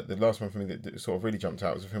loads. But the last one for me that sort of really jumped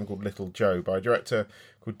out was a film called Little Joe by a director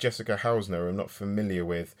called Jessica Hausner, who I'm not familiar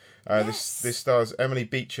with. This stars Emily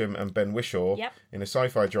Beecham and Ben Whishaw in a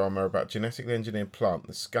sci-fi drama about a genetically engineered plant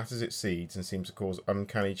that scatters its seeds and seems to cause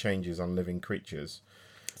uncanny changes on living creatures.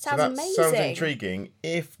 Sounds amazing. Sounds intriguing,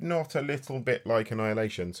 if not a little bit like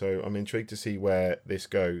Annihilation. So I'm intrigued to see where this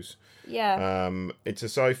goes. Yeah. It's a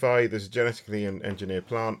sci-fi. There's a genetically engineered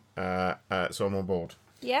plant, so I'm on board.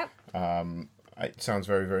 Yep. It sounds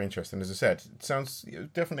very, very interesting. As I said, it sounds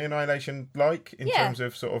definitely Annihilation-like in terms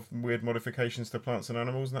of sort of weird modifications to plants and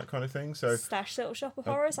animals and that kind of thing. So Stash Little Shop of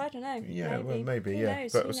Horrors. I don't know. yeah, maybe. Who Yeah,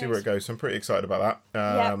 knows? but Who we'll see where it goes. So I'm pretty excited about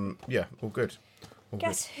that. Yeah, all good.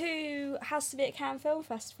 Guess who has to be at Cannes Film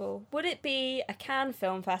Festival? Would it be a Cannes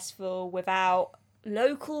Film Festival without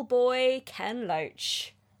local boy Ken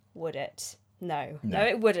Loach? Would it? No,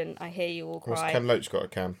 it wouldn't. I hear you all Of course, cry. Ken Loach got a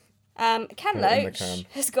can. Ken in the Loach can.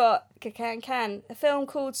 has got a film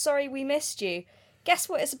called Sorry We Missed You. Guess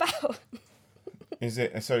what it's about? Is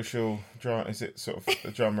it a social drama? Is it sort of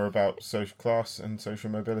a drama about social class and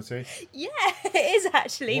social mobility? Yeah, it is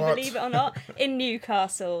actually, What? believe it or not, in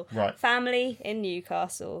Newcastle. Right. Family in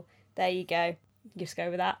Newcastle. There you go. Just go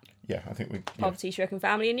with that. Yeah, I think we. Yeah, Poverty-stricken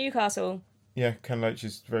family in Newcastle. yeah, Ken Loach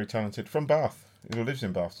is very talented. From Bath. He lives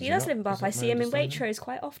in Bath. He does live in Bath. Is that I my see him in understanding? Waitrose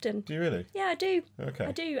quite often. Do you really? Yeah, I do. Okay.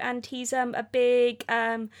 I do. And he's a big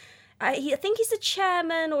I think he's the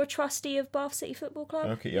chairman or a trustee of Bath City Football Club.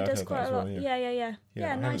 Okay, yeah, he I've does heard quite that as a lot. well, Yeah, I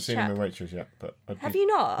haven't nice seen chap. him in Waitrose yet, but Have you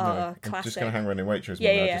not? No, Oh, I'm classic. just going to hang around in Waitrose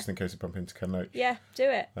Yeah, now, yeah. just in case I bump into Ken Loach. Yeah, do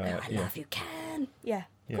it. I yeah. love you, Ken. Yeah,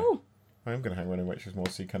 Yeah. cool. I am going to hang around in Waitrose more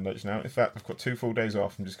to see Ken Loach now. In fact, I've got 2 full days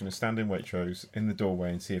off. I'm just going to stand in Waitrose in the doorway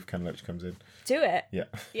and see if Ken Loach comes in. Do it. Yeah.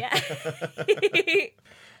 Yeah.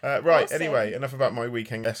 Right, Awesome. anyway, enough about my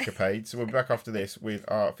weekend escapades. So we'll be back after this with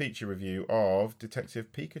our feature review of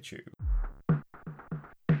Detective Pikachu.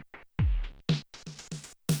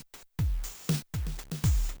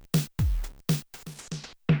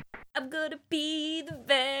 I'm gonna be the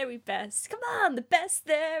very best. Come on, the best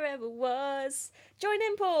there ever was. Join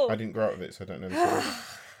in, Paul. I didn't grow up with it, so I don't know the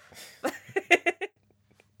song.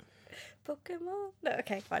 Pokemon. No,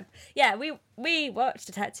 okay, fine. Yeah, we watched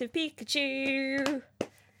Detective Pikachu.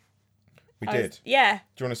 We did. Yeah.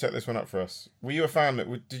 Do you want to set this one up for us? Were you a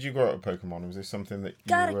fan? Did you grow up with Pokemon? Or was this something that you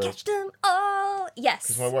Gotta were... catch them all. Yes.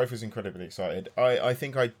 Because my wife was incredibly excited. I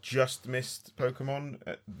think I just missed Pokemon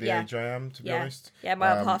at the age I am, to be honest. Yeah, my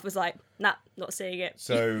other half was like, nah, not seeing it.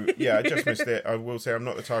 So, yeah, I just missed it. I will say I'm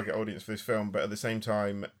not the target audience for this film, but at the same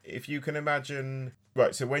time, if you can imagine...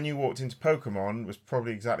 Right, so when you walked into Pokemon was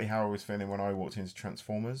probably exactly how I was feeling when I walked into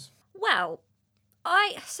Transformers. Well,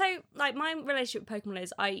 my relationship with Pokemon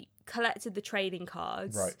is I collected the trading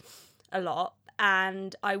cards a lot,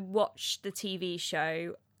 and I watched the TV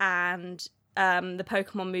show, and the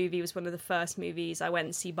Pokemon movie was one of the first movies I went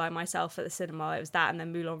to see by myself at the cinema. It was that and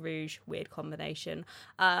then Moulin Rouge, weird combination.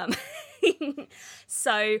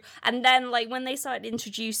 So, and then like when they started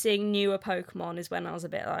introducing newer Pokemon is when I was a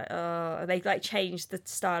bit like, oh, they like changed the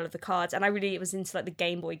style of the cards, and I really was into like the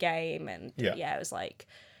Game Boy game, and yeah it was like,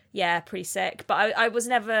 yeah, pretty sick. But I was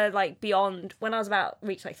never like beyond, when I was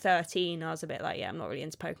reached like 13, I was a bit like, yeah, I'm not really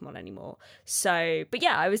into Pokemon anymore. So, but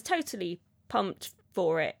yeah, I was totally pumped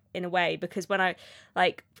for it in a way, because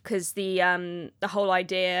because the whole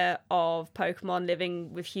idea of Pokemon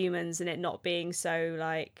living with humans and it not being so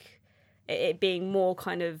like, it being more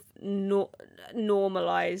kind of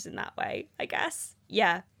normalized in that way, I guess.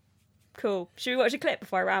 Yeah, cool. Should we watch a clip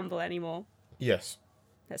before I ramble anymore? Yes.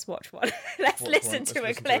 Let's watch one. Let's listen to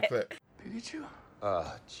a clip. Pikachu?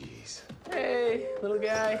 Oh, jeez. Hey, little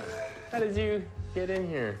guy. How did you get in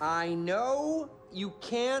here? I know you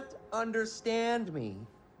can't understand me,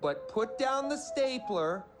 but put down the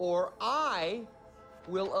stapler or I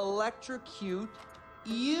will electrocute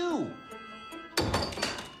you.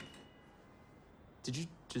 Did you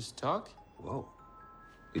just talk? Whoa.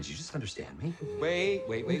 Did you just understand me? Wait.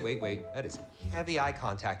 That is heavy eye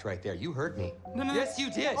contact right there. You heard me. No. Yes, you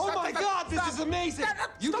did. Oh my God, this is amazing.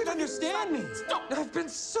 You can understand me. Stop. I've been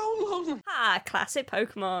so lonely. Classic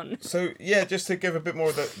Pokemon. So, yeah, just to give a bit more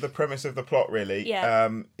of the premise of the plot, really,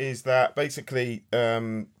 is that basically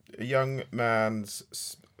a young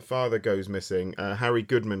man's father goes missing, Harry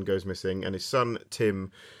Goodman goes missing, and his son,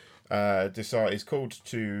 Tim, is called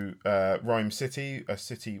to Rhyme City, a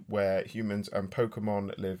city where humans and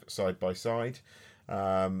Pokemon live side by side.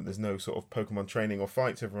 There's no sort of Pokemon training or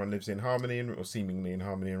fights. Everyone lives in harmony, or seemingly in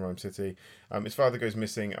harmony in Rhyme City. His father goes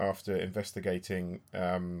missing after investigating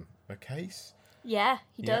a case. Yeah,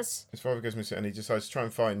 he does. His father goes missing and he decides to try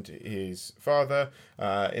and find his father.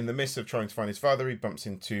 In the midst of trying to find his father, he bumps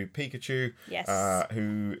into Pikachu,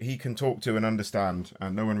 who he can talk to and understand.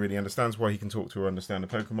 And no one really understands why he can talk to or understand a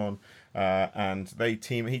Pokemon. And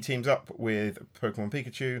he teams up with Pokemon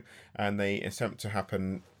Pikachu, and they attempt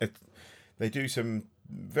to they do some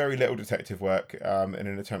very little detective work in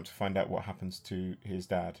an attempt to find out what happens to his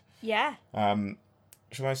dad. Yeah.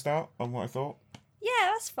 Shall I start on what I thought?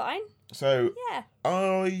 Yeah, that's fine. So, Yeah.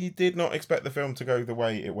 I did not expect the film to go the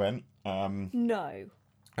way it went. No.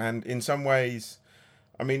 And in some ways,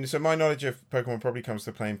 I mean, so my knowledge of Pokemon probably comes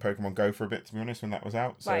to playing Pokemon Go for a bit, to be honest, when that was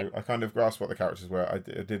out. So Right. I kind of grasped what the characters were. I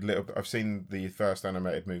did I've seen the first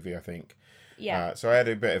animated movie, I think. Yeah. So I had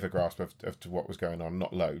a bit of a grasp of to what was going on,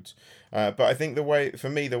 not loads. But I think the way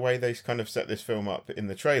they kind of set this film up in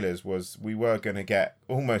the trailers was we were going to get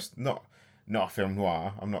almost not a film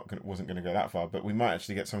noir. Wasn't going to go that far, but we might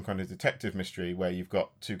actually get some kind of detective mystery where you've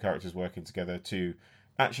got two characters working together to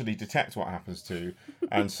actually detect what happens to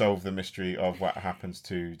and solve the mystery of what happens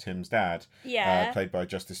to Tim's dad. Yeah. Played by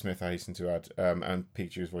Justice Smith, I hasten to add, and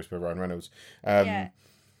Pikachu is voiced by Ryan Reynolds.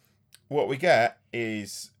 What we get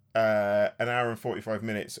is an hour and 45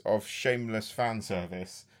 minutes of shameless fan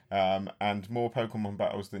service. And more Pokemon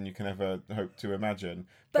battles than you can ever hope to imagine.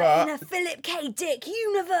 But in a Philip K. Dick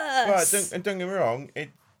universe. But don't get me wrong,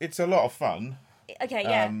 it's a lot of fun. Okay,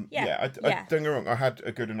 yeah. Don't get me wrong, I had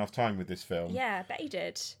a good enough time with this film. Yeah, I bet you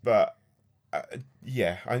did. But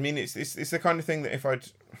I mean, it's the kind of thing that if I'd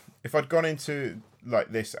if I'd gone into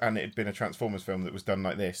like this and it had been a Transformers film that was done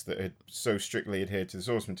like this, that had so strictly adhered to the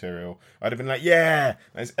source material, I'd have been like, yeah,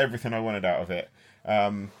 that's everything I wanted out of it.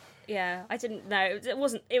 Yeah, I didn't know. It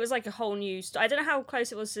wasn't. It was like a whole new. I don't know how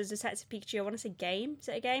close it was to Detective Pikachu. I want to say game. Is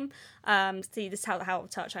it a game? See, this is how out of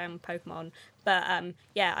touch I am with Pokemon. But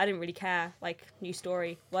yeah, I didn't really care. Like new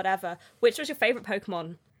story, whatever. Which was your favorite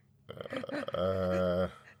Pokemon? I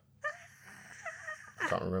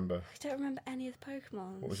can't remember. I don't remember any of the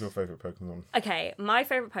Pokemon. What was your favorite Pokemon? Okay, my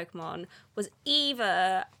favorite Pokemon was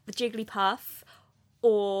either the Jigglypuff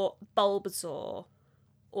or Bulbasaur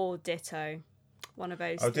or Ditto. One of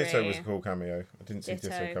those Oh, three. Ditto was a cool cameo. I didn't see Ditto.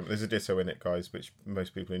 Ditto come. There's a Ditto in it, guys, which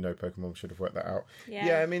most people who know Pokemon should have worked that out.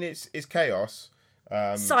 Yeah. I mean, it's chaos.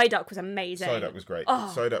 Psyduck was amazing. Psyduck was great.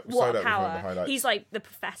 Oh, Psyduck what was one power. of the highlights. He's like the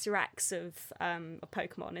Professor X of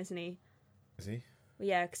Pokemon, isn't he? Is he?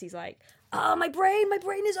 Yeah, because he's like, oh, my brain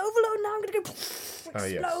is overloaded now. I'm gonna go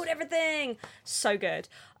explode everything. So good.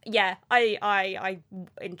 Yeah, I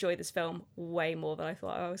enjoyed this film way more than I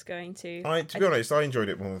thought I was going to. To be honest, I enjoyed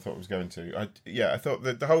it more than I thought I was going to. I thought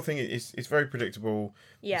that the whole thing is very predictable.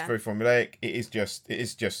 Yeah. It's very formulaic. It is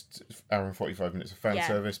just hour and 45 minutes of fan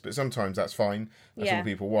service, but sometimes that's fine. That's all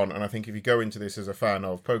people want. And I think if you go into this as a fan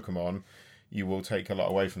of Pokemon, you will take a lot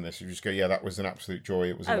away from this. You just go, yeah, that was an absolute joy.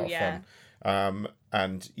 It was a lot of fun.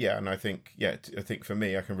 And I think for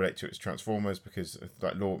me, I can relate to it as Transformers because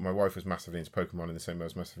like my wife was massively into Pokemon in the same way I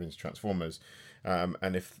was massively into Transformers,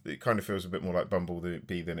 and if it kind of feels a bit more like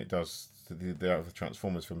Bumblebee than it does the other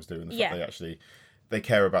Transformers films do, and the fact they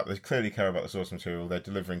clearly care about the source material. They're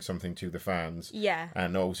delivering something to the fans. Yeah.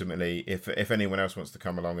 And ultimately, if anyone else wants to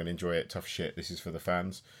come along and enjoy it, tough shit. This is for the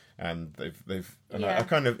fans, and I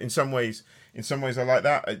kind of in some ways I like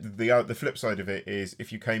that. The flip side of it is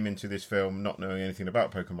if you came into this film not knowing anything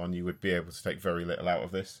about Pokemon, you would be able to take very little out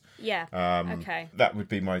of this. Yeah. Okay. That would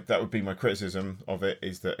be my criticism of it,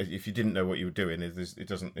 is that if you didn't know what you were doing, it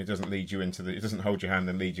doesn't lead you into it doesn't hold your hand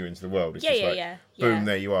and lead you into the world. It's boom,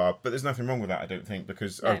 there you are. But there's nothing wrong with that, I don't think,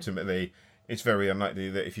 because ultimately it's very unlikely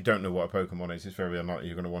that if you don't know what a Pokemon is, it's very unlikely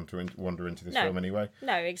you're going to want to wander into this film anyway.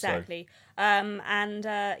 No, exactly.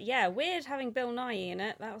 Weird having Bill Nighy in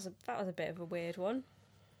it. That was a bit of a weird one.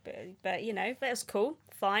 But you know, that was cool.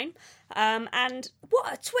 Fine. And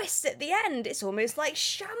what a twist at the end. It's almost like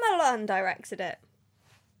Shyamalan directed it.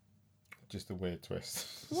 Just a weird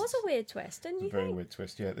twist. It was a weird twist, didn't you think? Very weird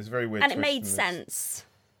twist, yeah. There's a very weird and twist. And it made sense.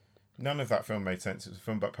 None of that film made sense. It was a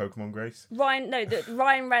film about Pokemon, Grace.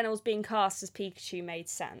 Ryan Reynolds being cast as Pikachu made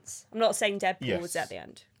sense. I'm not saying Deadpool was at the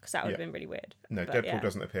end, because that would have been really weird. No, Deadpool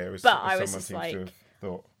doesn't appear as someone seems to have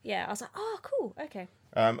thought. Yeah, I was like, oh, cool, okay.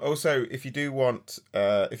 Also, if you do want,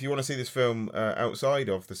 if you want to see this film outside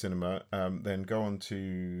of the cinema, then go on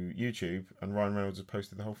to YouTube, and Ryan Reynolds has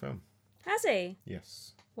posted the whole film. Has he?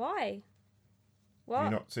 Yes. Why? What?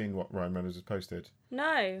 Have you not seen what Ryan Reynolds has posted? No.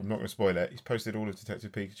 I'm not going to spoil it. He's posted all of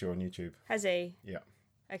Detective Pikachu on YouTube. Has he? Yeah.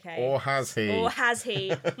 Okay. Or has he? So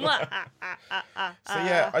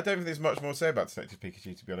yeah, I don't think there's much more to say about Detective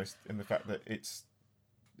Pikachu, to be honest, in the fact that it's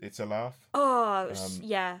a laugh. Oh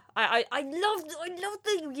yeah, I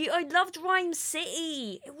loved Rhyme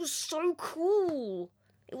City. It was so cool.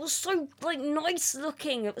 It was so nice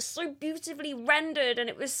looking. It was so beautifully rendered, and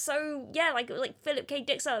it was so like Philip K.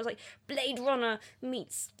 Dick style. It was like Blade Runner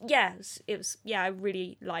meets it was I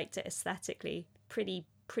really liked it aesthetically. Pretty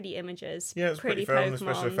images. Yeah, it was pretty fair on the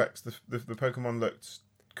special Pokemon. effects. The Pokemon looked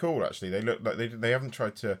cool actually. They looked like they haven't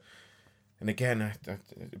tried to. And again, I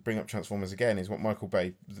bring up Transformers again, is what Michael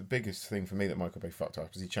Bay, the biggest thing for me that Michael Bay fucked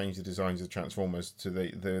up is he changed the designs of Transformers to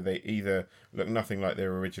they either look nothing like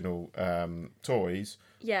their original toys,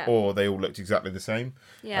 or they all looked exactly the same.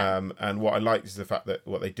 Yeah. And what I liked is the fact that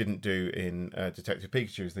what they didn't do in Detective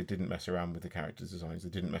Pikachu is they didn't mess around with the characters' designs. They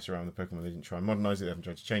didn't mess around with the Pokemon. They didn't try and modernise it. They haven't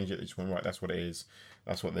tried to change it. They just went, right, that's what it is.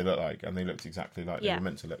 That's what they look like. And they looked exactly like they were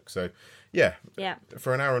meant to look. So, yeah.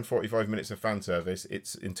 For an hour and 45 minutes of fan service,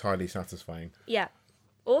 it's entirely satisfying. Yeah.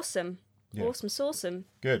 Awesome. Yeah. Awesome.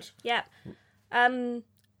 Good. Yeah.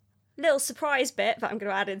 Little surprise bit that I'm going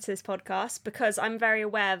to add into this podcast, because I'm very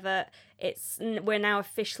aware that we're now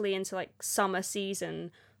officially into summer season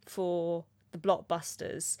for the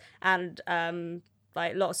blockbusters, and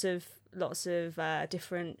lots of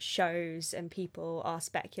different shows and people are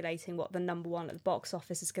speculating what the number one at the box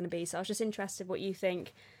office is going to be. So I was just interested what you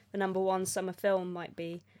think the number one summer film might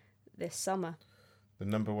be this summer. The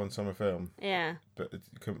number one summer film? Yeah. But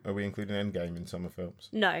are we including Endgame in summer films?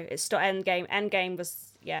 No, it's not Endgame. Endgame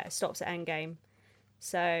was, it stops at Endgame.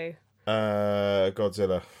 So...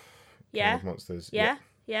 Godzilla. Yeah. King of Monsters. Yeah.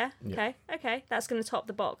 Yeah. Yeah. Okay. That's going to top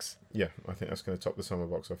the box. Yeah, I think that's going to top the summer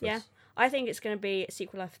box office. Yeah. I think it's going to be a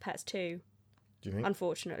Secret Life of Pets 2. Do you think?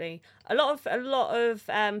 Unfortunately, a lot of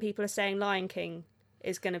people are saying Lion King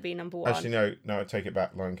is going to be number one. Actually, no, I take it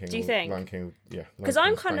back. Lion King. Do you think? Lion King, yeah. 'Cause Lion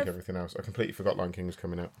I'm King's kind bank of- everything else. I completely forgot Lion King was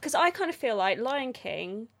coming out. Because I kind of feel like Lion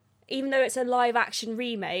King, even though it's a live action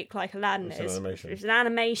remake like Aladdin It's an is, animation. it's an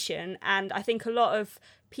animation, and I think a lot of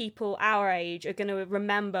people our age are going to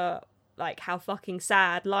remember like how fucking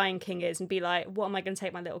sad Lion King is and be like, what am I going to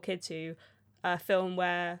take my little kid to? A film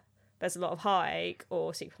where there's a lot of heartache,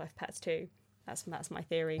 or Secret Life of Pets 2. That's my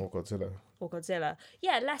theory. Or Godzilla. Or Godzilla.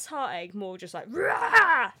 Yeah, less heartache, more just like,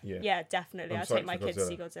 rah! Yeah. Yeah, definitely. I'm I'll psyched take my for kids to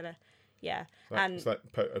see Godzilla. Godzilla. Yeah. It's like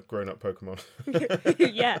a grown-up Pokemon.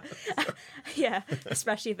 Yeah. Yeah.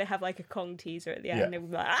 Especially if they have like a Kong teaser at the end. Yeah. And they'll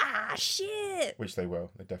be like, shit! Which they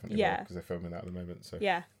will. They definitely will, Yeah. because they're filming that at the moment. So.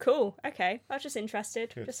 Yeah, cool. Okay. I was just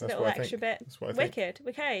interested. Good. Just a That's little what I extra think. bit. That's what I think. Wicked.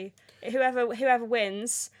 Okay. Whoever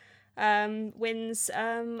wins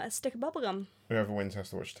a stick of bubblegum. Whoever wins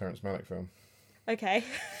has to watch a Terrence Malick film. Okay.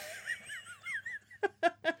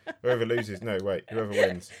 Whoever loses, no, wait. Whoever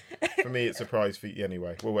wins. For me, it's a prize for you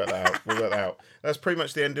anyway. We'll work that out. That's pretty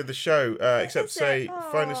much the end of the show. Except to Is say, it?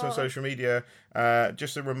 find us on Aw. social media.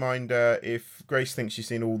 Just a reminder, if Grace thinks she's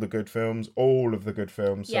seen all the good films, all of the good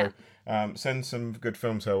films, so send some good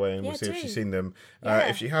films her way, and we'll Yeah, see if do. she's seen them. Yeah.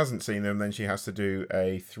 If she hasn't seen them, then she has to do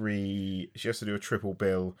a triple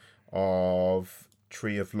bill of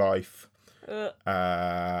Tree of Life,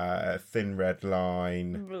 Thin Red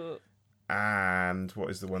Line. And what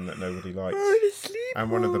is the one that nobody likes? And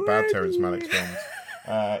one of the bad Terrence Malick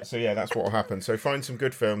films. So yeah, that's what will happen. So find some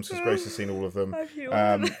good films, because Grace has seen all of them.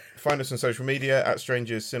 Find us on social media at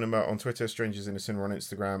Strangers Cinema on Twitter, Strangers in the Cinema on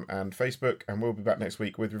Instagram and Facebook. And we'll be back next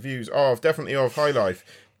week with reviews of High Life,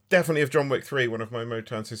 definitely of John Wick 3, one of my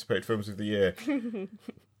most anticipated films of the year.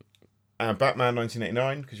 And Batman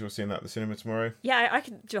 1989, because you're seeing that at the cinema tomorrow. Yeah, I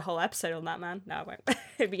could do a whole episode on that, man. No, I won't.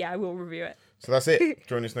 But yeah, I will review it. So that's it.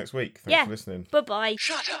 Join us next week. Thanks for listening. Bye-bye.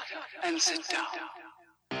 Shut up and sit down.